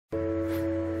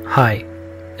Hi,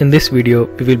 in this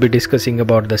video we will be discussing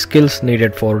about the skills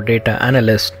needed for data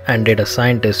analyst and data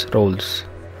scientist roles.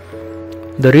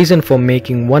 The reason for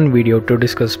making one video to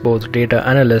discuss both data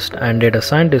analyst and data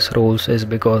scientist roles is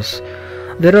because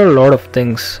there are a lot of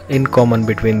things in common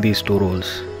between these two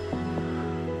roles.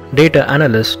 Data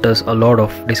analyst does a lot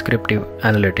of descriptive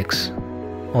analytics.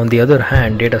 On the other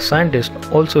hand, data scientist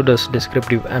also does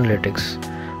descriptive analytics,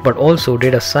 but also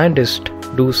data scientists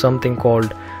do something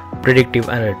called predictive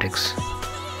analytics.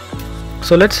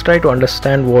 So let's try to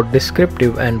understand what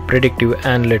descriptive and predictive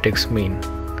analytics mean.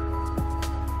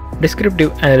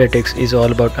 Descriptive analytics is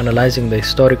all about analyzing the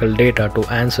historical data to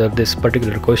answer this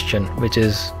particular question, which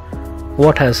is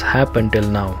what has happened till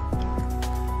now.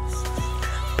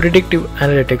 Predictive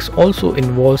analytics also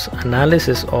involves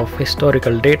analysis of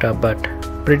historical data, but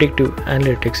predictive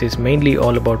analytics is mainly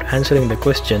all about answering the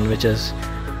question, which is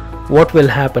what will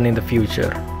happen in the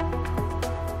future.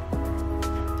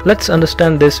 Let's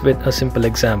understand this with a simple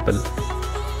example.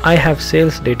 I have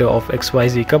sales data of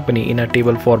XYZ company in a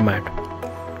table format.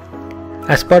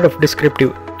 As part of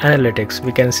descriptive analytics,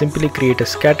 we can simply create a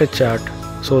scatter chart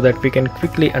so that we can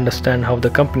quickly understand how the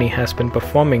company has been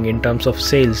performing in terms of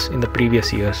sales in the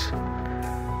previous years.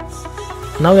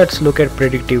 Now let's look at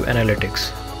predictive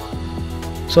analytics.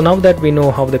 So now that we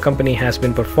know how the company has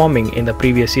been performing in the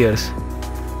previous years,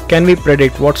 can we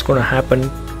predict what's going to happen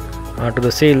to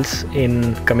the sales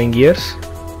in coming years?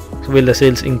 So will the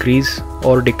sales increase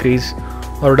or decrease,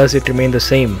 or does it remain the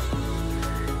same?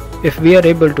 If we are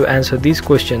able to answer these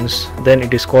questions, then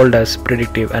it is called as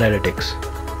predictive analytics.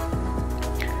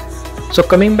 So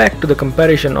coming back to the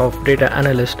comparison of data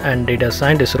analyst and data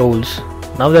scientist roles,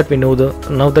 now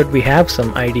that we have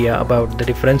some idea about the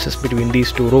differences between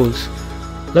these two roles,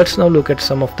 let's now look at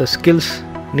some of the skills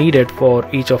needed for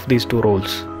each of these two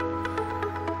roles.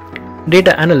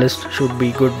 Data analysts should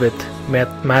be good with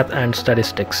math and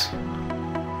statistics.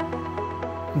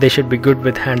 They should be good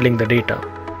with handling the data.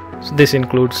 So this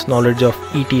includes knowledge of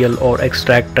ETL or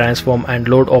extract, transform and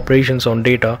load operations on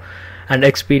data, and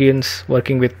experience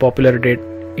working with popular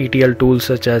ETL tools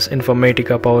such as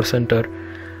Informatica Power Center,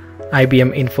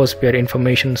 IBM InfoSphere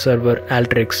Information Server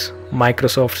Alteryx,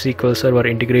 Microsoft SQL Server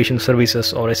Integration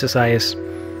Services or SSIS,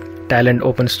 Talent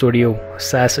Open Studio,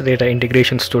 SAS Data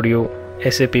Integration Studio,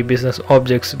 SAP Business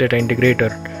Objects Data Integrator,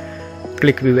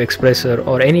 ClickView Expressor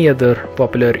or any other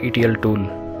popular ETL tool.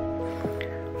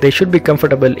 They should be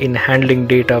comfortable in handling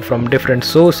data from different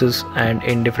sources and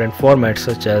in different formats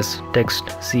such as text,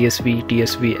 CSV,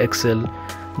 TSV, Excel,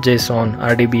 JSON,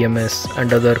 RDBMS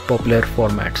and other popular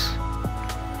formats.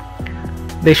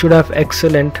 They should have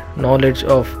excellent knowledge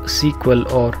of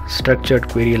SQL or structured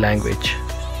query language.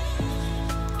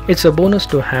 It's a bonus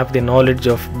to have the knowledge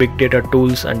of big data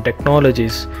tools and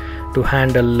technologies to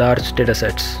handle large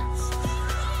datasets.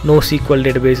 NoSQL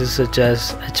databases such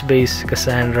as HBase,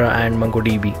 Cassandra and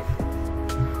MongoDB.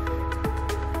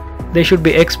 They should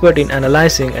be expert in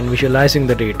analyzing and visualizing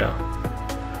the data.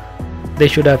 They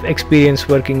should have experience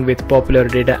working with popular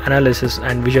data analysis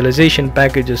and visualization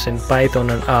packages in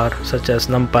Python and R such as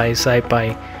NumPy,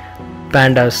 SciPy,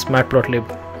 Pandas, Matplotlib,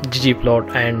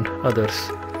 ggplot and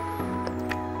others.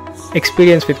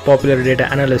 Experience with popular data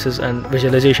analysis and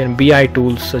visualization BI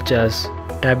tools such as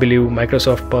Tableau,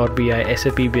 Microsoft Power BI,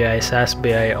 SAP BI, SAS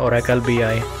BI, Oracle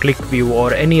BI, ClickView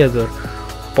or any other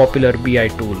popular BI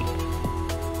tool.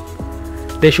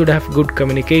 They should have good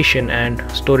communication and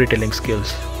storytelling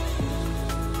skills.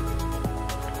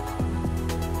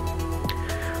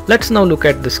 Let's now look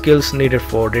at the skills needed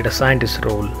for data scientist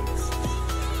role.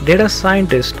 Data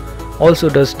scientist also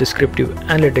does descriptive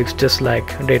analytics just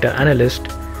like data analyst.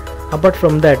 Apart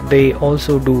from that, they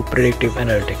also do predictive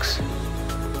analytics.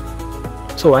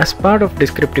 So as part of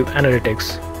descriptive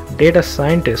analytics, data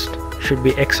scientists should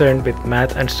be excellent with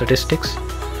math and statistics.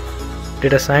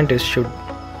 Data scientists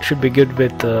should be good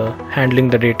with handling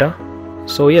the data.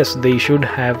 So yes, they should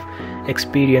have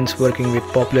experience working with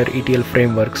popular ETL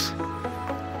frameworks.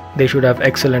 They should have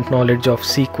excellent knowledge of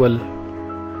SQL.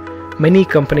 Many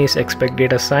companies expect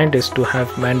data scientists to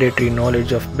have mandatory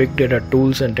knowledge of big data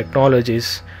tools and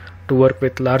technologies to work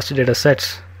with large data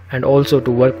sets and also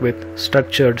to work with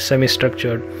structured,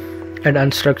 semi-structured and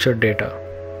unstructured data.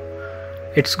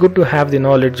 It's good to have the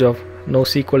knowledge of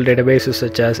NoSQL databases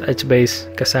such as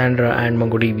HBase, Cassandra and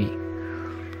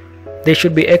MongoDB. They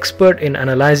should be expert in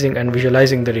analyzing and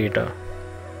visualizing the data.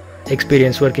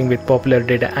 Experience working with popular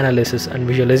data analysis and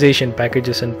visualization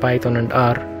packages in Python and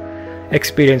R.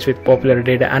 Experience with popular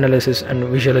data analysis and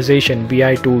visualization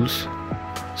BI tools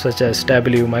such as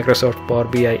Tableau, Microsoft Power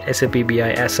BI, SAP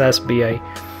BI, SAS BI,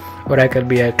 Oracle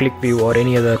BI, ClickView or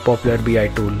any other popular BI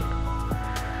tool.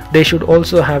 They should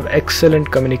also have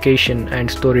excellent communication and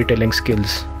storytelling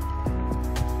skills.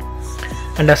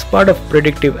 And as part of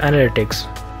predictive analytics,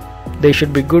 they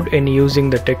should be good in using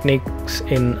the techniques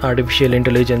in artificial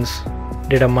intelligence,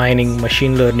 data mining,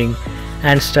 machine learning,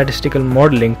 and statistical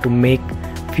modeling to make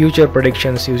future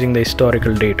predictions using the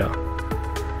historical data.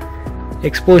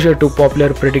 Exposure to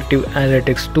popular predictive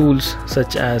analytics tools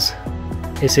such as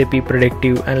SAP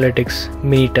Predictive Analytics,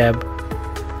 Minitab,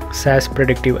 SAS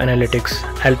Predictive Analytics,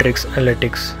 Alteryx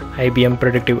Analytics, IBM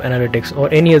Predictive Analytics, or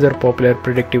any other popular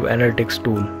predictive analytics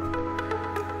tool.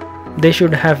 They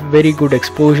should have very good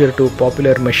exposure to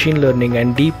popular machine learning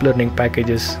and deep learning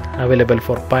packages available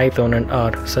for Python and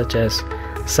R such as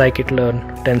scikit-learn,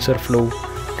 TensorFlow,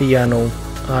 Theano,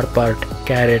 RPart,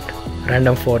 Caret,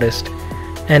 Random Forest,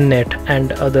 NNet,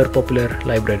 and other popular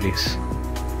libraries.